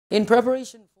In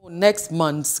preparation for next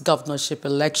month's governorship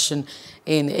election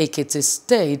in Ekiti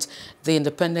State, the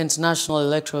Independent National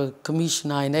Electoral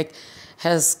Commission (I.N.E.C)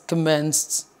 has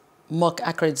commenced mock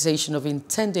accreditation of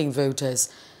intending voters.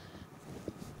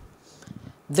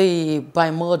 The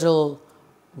bimodal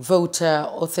voter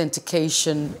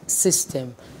authentication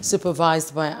system,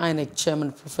 supervised by I.N.E.C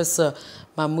Chairman Professor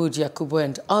Mahmood Yakubu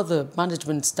and other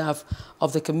management staff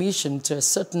of the Commission to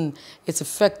ascertain its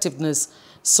effectiveness,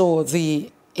 saw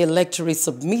the electorate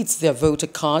submit their voter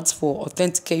cards for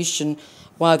authentication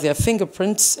while their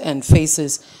fingerprints and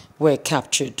faces were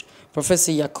captured.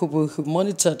 Professor Yakubu, who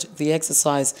monitored the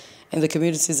exercise in the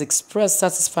communities, expressed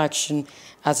satisfaction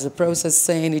at the process,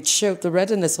 saying it showed the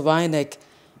readiness of I.N.E.C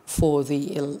for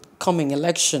the coming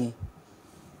election.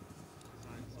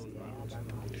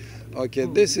 Okay,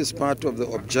 this is part of the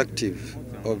objective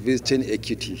of visiting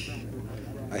Ekiti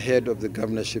ahead of the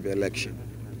governorship election.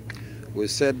 We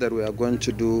said that we are going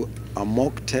to do a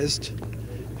mock test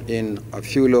in a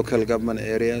few local government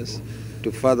areas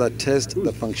to further test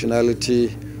the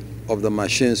functionality of the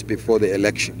machines before the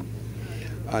election.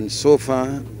 And so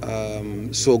far,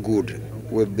 so good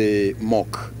with the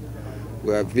mock.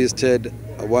 We have visited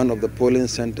one of the polling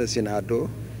centers in Ado.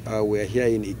 We are here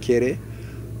in Ikere.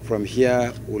 From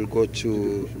here, we'll go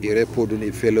to Irepodun,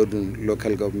 Ifelodun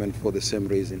local government for the same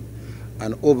reason.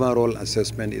 An overall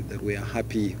assessment is that we are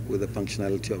happy with the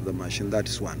functionality of the machine. That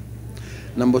is one.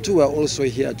 Number two, we are also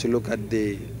here to look at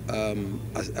the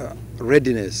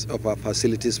readiness of our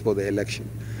facilities for the election.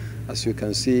 As you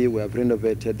can see, we have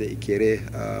renovated the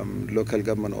Ikere local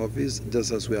government office,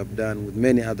 just as we have done with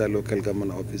many other local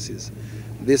government offices.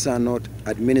 These are not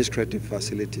administrative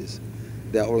facilities.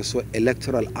 They are also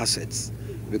electoral assets,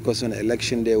 because on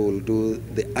election day we'll do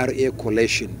the RA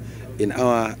collation in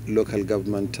our local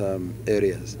government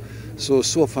areas. So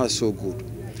far, so good.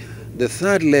 The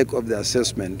third leg of the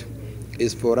assessment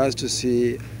is for us to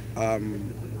see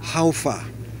how far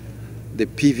the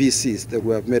PVCs that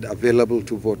we have made available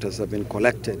to voters have been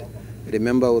collected.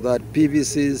 Remember, without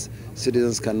PVCs,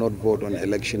 citizens cannot vote on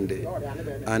election day.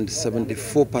 And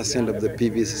 74% of the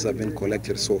PVCs have been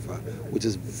collected so far, which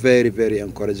is very, very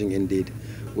encouraging indeed.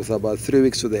 With about 3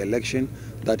 weeks to the election,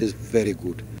 that is very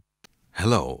good.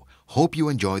 Hello. Hope you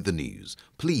enjoyed the news.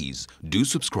 Please do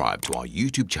subscribe to our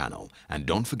YouTube channel and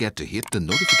don't forget to hit the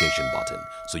notification button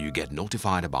so you get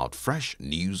notified about fresh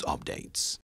news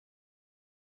updates.